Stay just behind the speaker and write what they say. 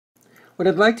What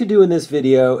I'd like to do in this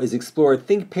video is explore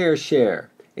Think, Pair,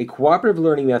 Share, a cooperative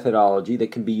learning methodology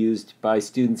that can be used by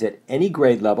students at any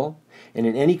grade level and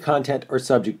in any content or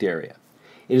subject area.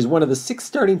 It is one of the 6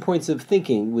 starting points of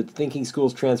thinking with Thinking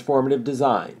School's transformative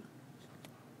design.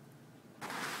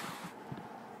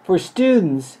 For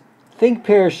students, Think,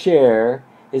 Pair, Share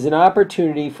is an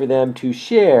opportunity for them to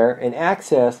share and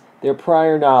access their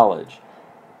prior knowledge,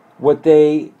 what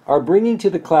they are bringing to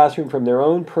the classroom from their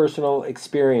own personal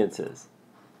experiences.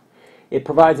 It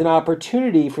provides an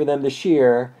opportunity for them to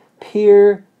share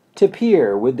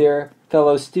peer-to-peer with their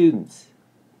fellow students.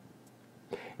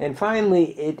 And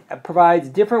finally, it provides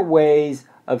different ways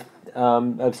of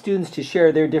students to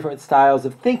share their different styles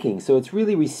of thinking. So it's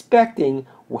really respecting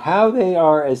how they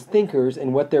are as thinkers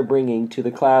and what they're bringing to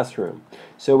the classroom.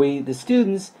 So the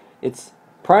students, it's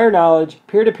prior knowledge,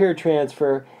 peer-to-peer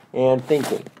transfer, and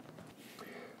thinking.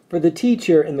 For the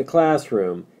teacher in the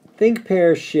classroom, Think,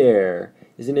 Pair, Share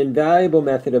is an invaluable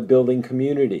method of building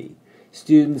community.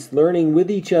 Students learning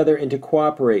with each other and to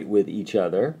cooperate with each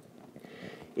other.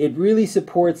 It really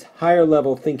supports higher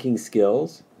level thinking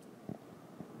skills.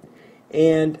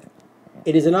 And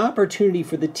it is an opportunity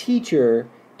for the teacher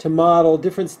to model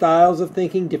different styles of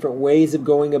thinking, different ways of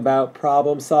going about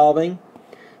problem solving.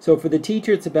 So for the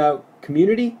teacher, it's about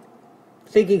community,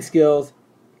 thinking skills,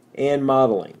 and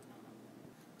modeling.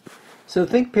 So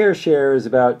Think, Pair, Share is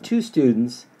about 2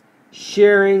 students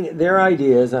sharing their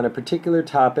ideas on a particular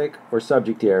topic or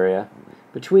subject area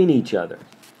between each other.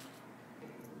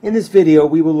 In this video,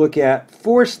 we will look at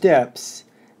 4 steps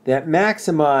that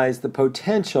maximize the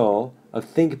potential of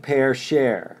Think, Pair,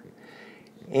 Share.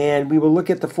 And we will look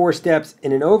at the 4 steps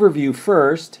in an overview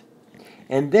first,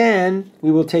 and then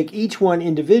we will take each one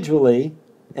individually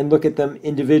and look at them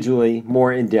individually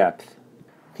more in depth.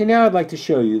 Okay, now I'd like to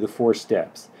show you the 4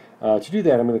 steps. To do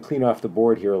that, I'm going to clean off the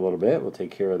board here a little bit. We'll take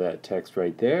care of that text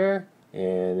right there,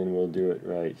 and then we'll do it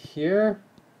right here.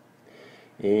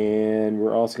 And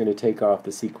we're also going to take off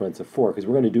the sequence of 4, because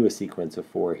we're going to do a sequence of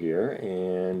 4 here,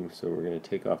 and so we're going to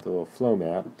take off the little flow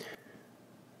map.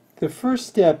 The first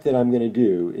step that I'm going to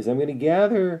do is I'm going to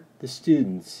gather the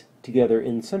students together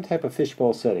in some type of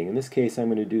fishbowl setting. In this case, I'm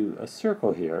going to do a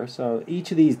circle here. So each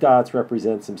of these dots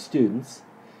represents some students,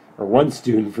 or 1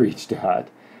 student for each dot.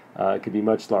 It could be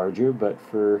much larger, but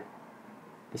for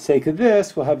the sake of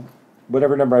this, we'll have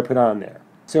whatever number I put on there.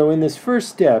 So in this first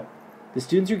step, the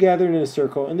students are gathered in a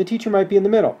circle, and the teacher might be in the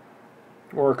middle,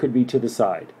 or it could be to the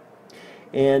side.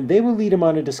 And they will lead them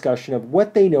on a discussion of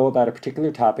what they know about a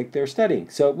particular topic they're studying.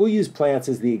 So we'll use plants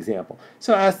as the example.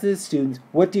 So ask the students,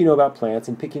 what do you know about plants?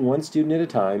 And picking 1 student at a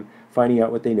time, finding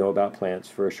out what they know about plants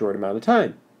for a short amount of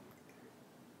time.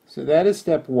 So that is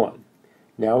step 1.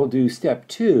 Now we'll do step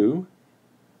 2.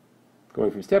 Going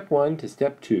from step 1 to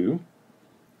step 2.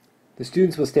 The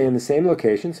students will stay in the same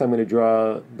location, so I'm going to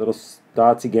draw little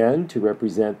dots again to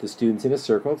represent the students in a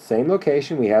circle. Same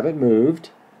location, we haven't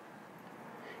moved.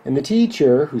 And the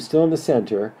teacher, who's still in the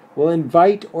center, will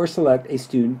invite or select a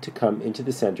student to come into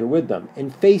the center with them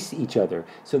and face each other.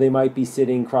 So they might be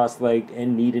sitting cross-legged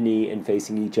and knee to knee and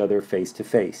facing each other face to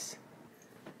face.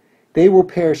 They will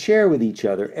pair share with each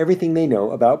other everything they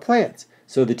know about plants.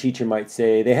 So the teacher might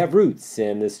say they have roots,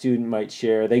 and the student might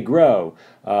share they grow.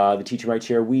 The teacher might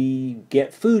share we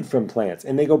get food from plants,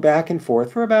 and they go back and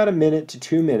forth for about 1 minute to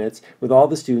 2 minutes with all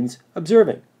the students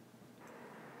observing.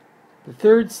 The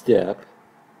third step,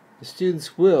 the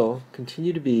students will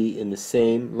continue to be in the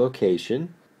same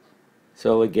location.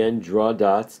 So I'll again draw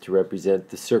dots to represent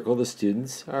the circle the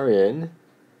students are in.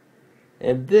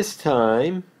 And this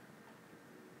time,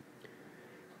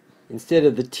 instead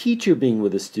of the teacher being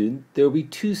with a student, there will be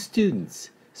 2 students.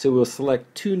 So we'll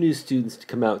select 2 new students to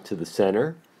come out to the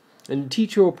center, and the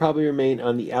teacher will probably remain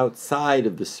on the outside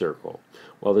of the circle,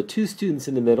 while the 2 students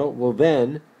in the middle will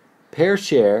then pair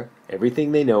share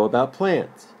everything they know about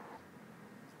plants.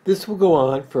 This will go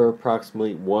on for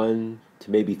approximately 1 to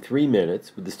maybe 3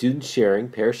 minutes, with the students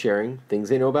pair sharing things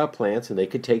they know about plants, and they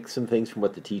could take some things from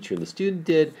what the teacher and the student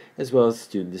did, as well as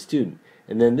student to student.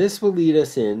 And then this will lead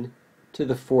us in to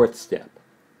the 4th step.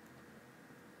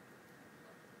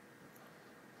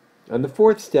 On the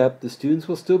 4th step, the students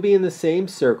will still be in the same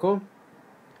circle,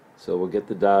 so we'll get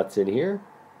the dots in here.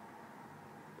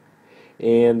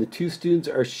 And the 2 students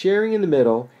are sharing in the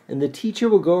middle, and the teacher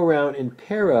will go around and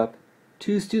pair up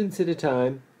 2 students at a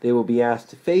time. They will be asked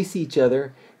to face each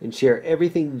other and share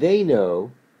everything they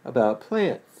know about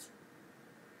plants.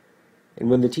 And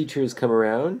when the teachers come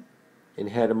around and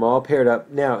had them all paired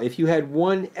up. Now, if you had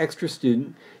 1 extra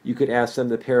student, you could ask them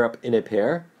to pair up in a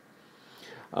pair.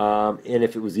 And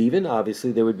if it was even,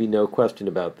 obviously there would be no question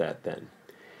about that then.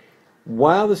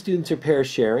 While the students are pair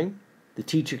sharing, The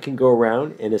teacher can go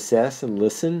around and assess and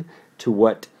listen to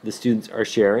what the students are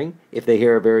sharing. If they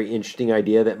hear a very interesting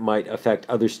idea that might affect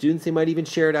other students, they might even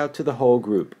share it out to the whole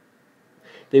group.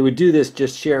 They would do this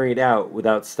just sharing it out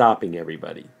without stopping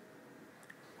everybody.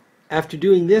 After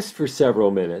doing this for several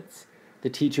minutes, the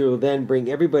teacher will then bring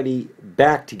everybody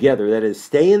back together. That is,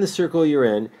 stay in the circle you're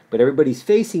in, but everybody's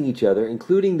facing each other,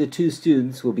 including the two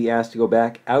students will be asked to go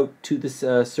back out to the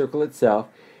circle itself.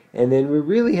 And then we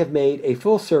really have made a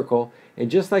full circle. And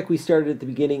just like we started at the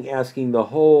beginning asking the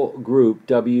whole group,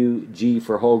 WG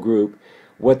for whole group,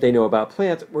 what they know about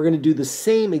plants, we're going to do the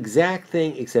same exact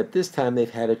thing, except this time they've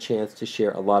had a chance to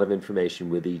share a lot of information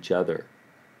with each other.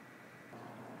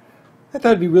 I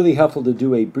thought it'd be really helpful to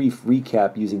do a brief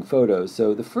recap using photos.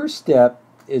 So the first step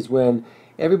is when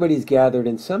everybody's gathered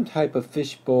in some type of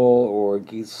fishbowl or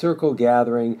circle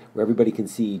gathering where everybody can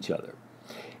see each other.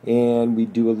 And we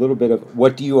do a little bit of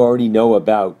what do you already know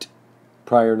about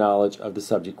prior knowledge of the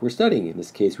subject we're studying. In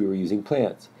this case, we were using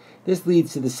plants. This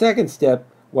leads to the second step.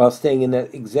 While staying in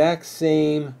that exact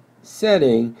same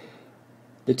setting,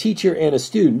 the teacher and a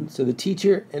student, so the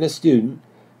teacher and a student,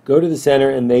 go to the center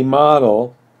and they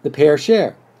model the pair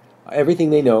share, everything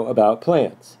they know about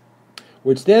plants,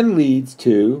 which then leads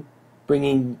to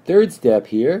bringing third step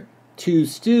here, two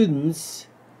students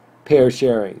pair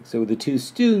sharing. So the two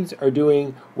students are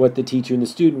doing what the teacher and the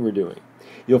student were doing.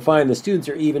 You'll find the students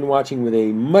are even watching with a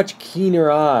much keener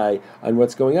eye on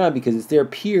what's going on because it's their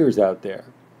peers out there,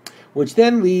 which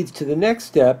then leads to the next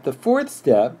step, the fourth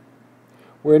step,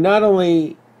 where not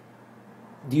only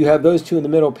do you have those two in the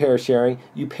middle pair sharing,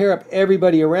 you pair up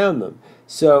everybody around them.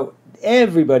 So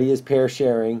everybody is pair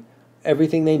sharing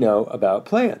everything they know about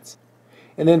plants.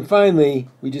 And then finally,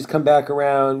 we just come back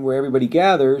around where everybody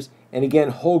gathers, and again,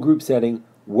 whole group setting,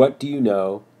 what do you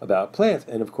know about plants?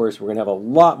 And of course, we're going to have a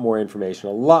lot more information,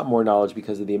 a lot more knowledge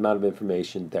because of the amount of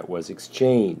information that was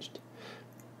exchanged.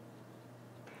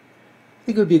 I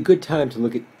think it would be a good time to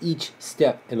look at each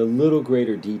step in a little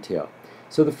greater detail.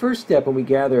 So the first step, when we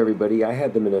gather everybody, I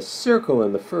had them in a circle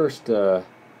in the first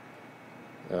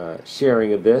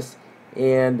sharing of this,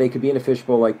 and they could be in a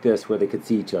fishbowl like this where they could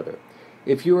see each other.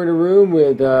 If you were in a room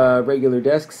with regular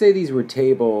desks, say these were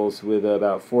tables with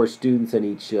about 4 students on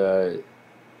each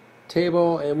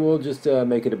table, and we'll just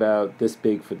make it about this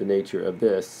big for the nature of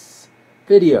this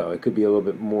video. It could be a little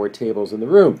bit more tables in the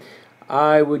room.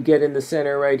 I would get in the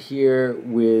center right here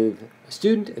with a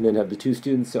student and then have the two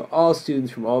students, so all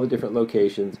students from all the different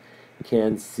locations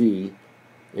can see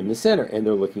in the center, and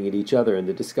they're looking at each other in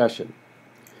the discussion.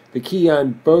 The key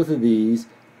on both of these,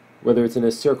 whether it's in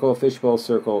a circle, fishbowl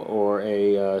circle, or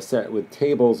a set with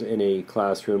tables in a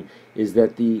classroom, is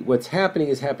that what's happening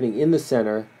is happening in the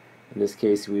center. In this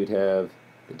case, we would have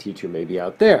the teacher maybe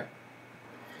out there.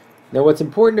 Now, what's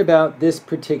important about this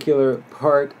particular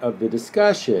part of the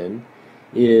discussion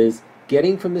is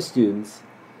getting from the students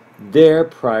their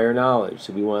prior knowledge.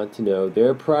 So we want to know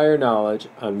their prior knowledge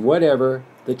on whatever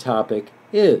the topic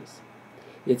is.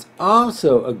 It's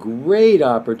also a great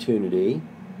opportunity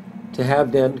to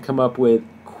have them come up with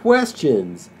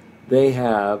questions they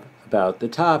have about the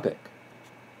topic.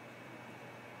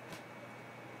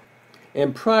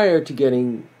 And prior to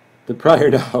getting the prior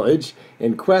knowledge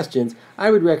and questions, I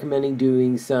would recommend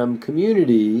doing some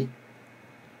community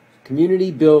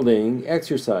building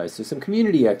exercise. So some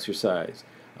community exercise.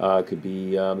 It could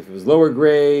be, if it was lower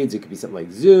grades, it could be something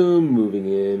like Zoom, moving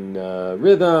in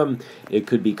rhythm. It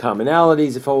could be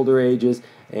commonalities of older ages,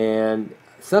 and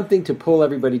something to pull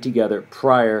everybody together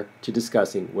prior to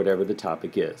discussing whatever the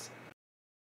topic is.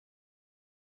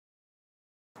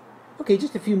 Okay,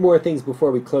 just a few more things before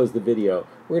we close the video.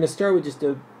 We're going to start with just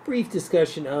a brief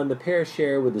discussion on the pair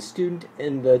share with the student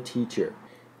and the teacher.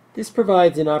 This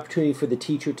provides an opportunity for the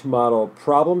teacher to model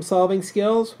problem-solving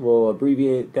skills. We'll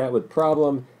abbreviate that with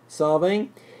problem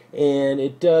solving. And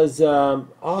it does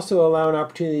also allow an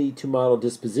opportunity to model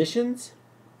dispositions.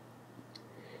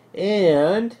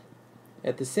 And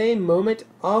at the same moment,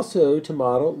 also to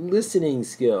model listening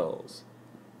skills.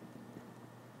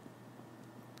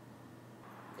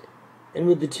 And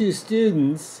with the two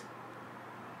students,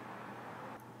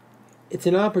 it's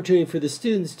an opportunity for the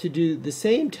students to do the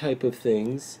same type of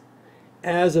things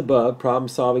as above, problem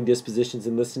solving, dispositions,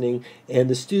 and listening, and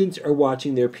the students are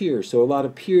watching their peers. So a lot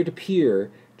of peer-to-peer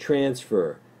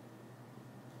transfer.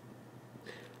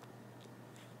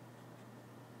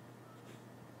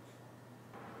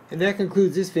 And that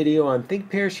concludes this video on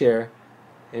Think, Pair, Share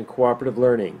and cooperative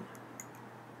learning.